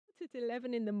at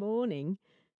 11 in the morning.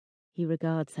 He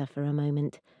regards her for a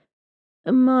moment.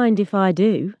 Mind if I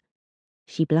do?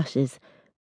 She blushes.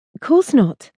 Course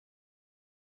not.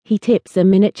 He tips a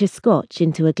miniature scotch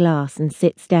into a glass and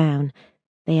sits down.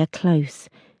 They are close,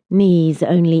 knees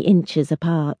only inches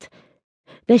apart.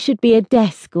 There should be a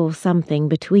desk or something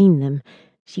between them.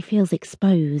 She feels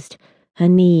exposed, her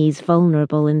knees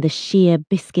vulnerable in the sheer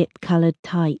biscuit-coloured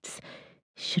tights.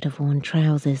 Should have worn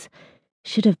trousers.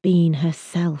 Should have been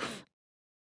herself.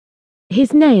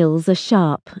 His nails are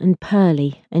sharp and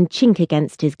pearly and chink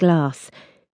against his glass.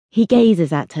 He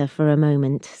gazes at her for a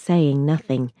moment, saying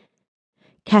nothing.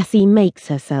 Cassie makes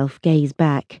herself gaze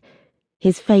back.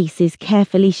 His face is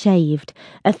carefully shaved,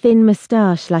 a thin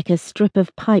moustache like a strip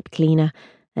of pipe cleaner,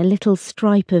 a little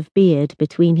stripe of beard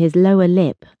between his lower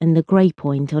lip and the grey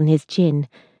point on his chin.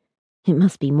 It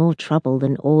must be more trouble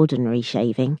than ordinary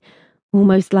shaving,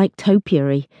 almost like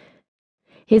topiary.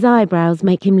 His eyebrows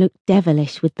make him look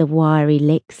devilish with the wiry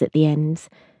licks at the ends.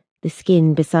 The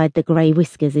skin beside the grey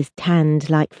whiskers is tanned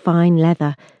like fine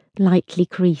leather, lightly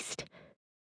creased.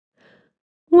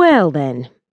 Well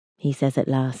then, he says at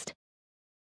last.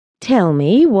 Tell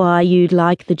me why you'd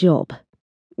like the job.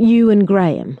 You and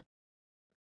Graham.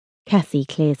 Cassie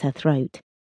clears her throat.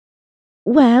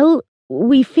 Well,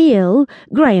 we feel,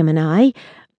 Graham and I,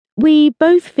 we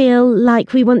both feel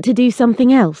like we want to do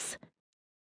something else.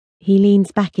 He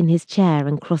leans back in his chair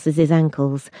and crosses his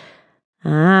ankles.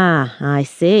 Ah, I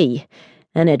see.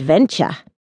 An adventure.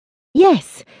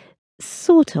 Yes,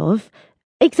 sort of.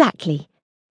 Exactly.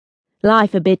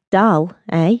 Life a bit dull,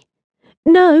 eh?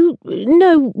 No,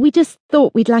 we just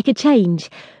thought we'd like a change.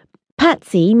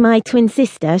 Patsy, my twin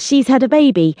sister, she's had a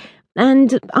baby,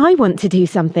 and I want to do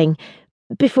something.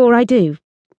 Before I do.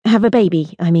 Have a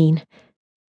baby, I mean.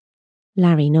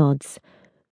 Larry nods.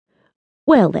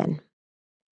 Well then,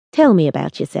 tell me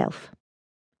about yourself.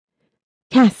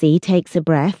 Cassie takes a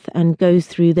breath and goes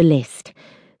through the list.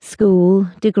 School,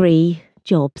 degree,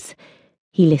 jobs.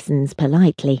 He listens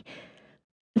politely.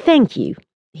 Thank you,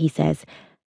 he says.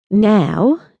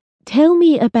 Now, tell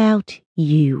me about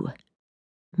you.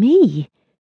 Me?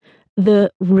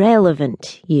 The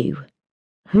relevant you.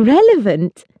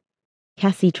 Relevant?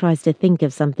 Cassie tries to think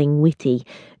of something witty.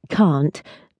 Can't.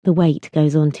 The wait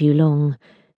goes on too long.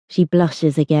 She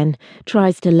blushes again,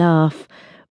 tries to laugh.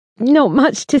 Not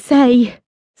much to say.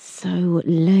 So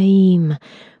lame.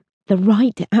 The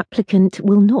right applicant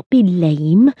will not be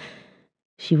lame.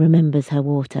 She remembers her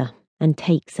water and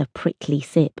takes a prickly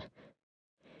sip.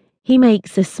 He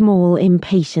makes a small,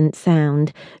 impatient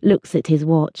sound, looks at his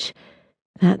watch.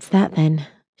 That's that then,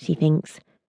 she thinks.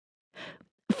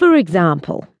 For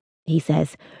example, he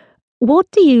says, what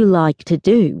do you like to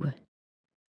do?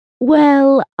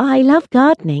 Well, I love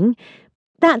gardening.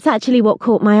 That's actually what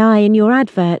caught my eye in your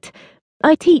advert.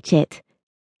 I teach it.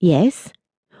 Yes.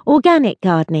 Organic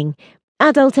gardening.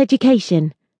 Adult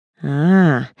education.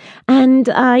 Ah, and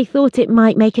I thought it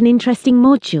might make an interesting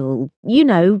module. You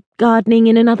know, gardening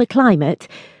in another climate.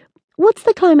 What's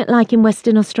the climate like in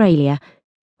Western Australia?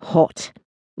 Hot.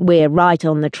 We're right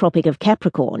on the Tropic of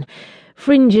Capricorn.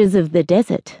 Fringes of the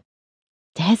desert.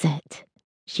 Desert,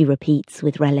 she repeats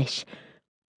with relish.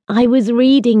 I was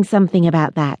reading something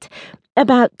about that.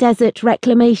 About desert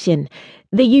reclamation.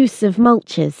 The use of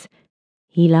mulches.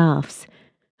 He laughs.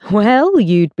 Well,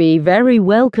 you'd be very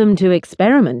welcome to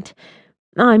experiment.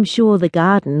 I'm sure the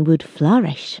garden would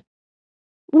flourish.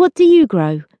 What do you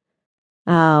grow?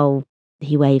 Oh,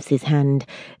 he waves his hand.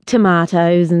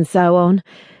 Tomatoes and so on.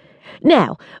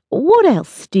 Now, what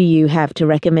else do you have to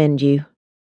recommend you?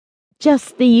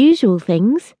 Just the usual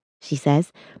things, she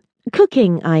says.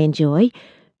 Cooking I enjoy.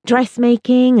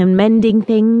 Dressmaking and mending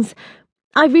things.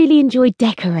 I really enjoy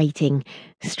decorating,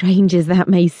 strange as that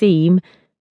may seem.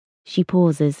 She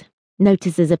pauses,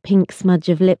 notices a pink smudge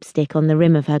of lipstick on the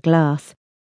rim of her glass.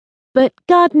 But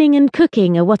gardening and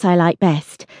cooking are what I like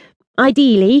best.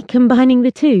 Ideally, combining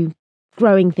the two,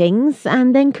 growing things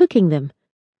and then cooking them.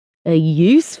 A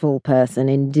useful person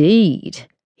indeed,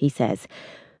 he says.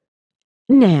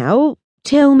 Now,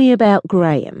 tell me about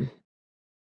Graham.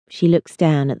 She looks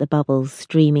down at the bubbles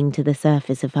streaming to the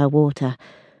surface of her water.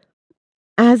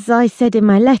 As I said in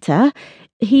my letter,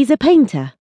 he's a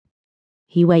painter.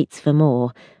 He waits for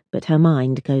more, but her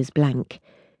mind goes blank.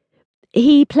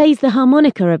 He plays the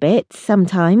harmonica a bit,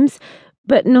 sometimes,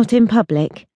 but not in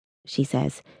public, she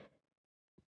says.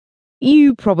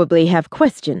 You probably have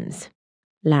questions,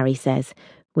 Larry says,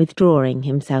 withdrawing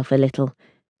himself a little,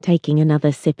 taking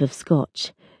another sip of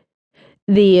scotch.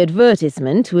 The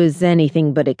advertisement was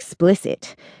anything but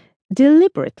explicit,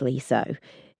 deliberately so,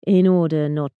 in order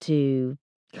not to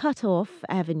cut off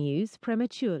avenues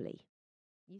prematurely.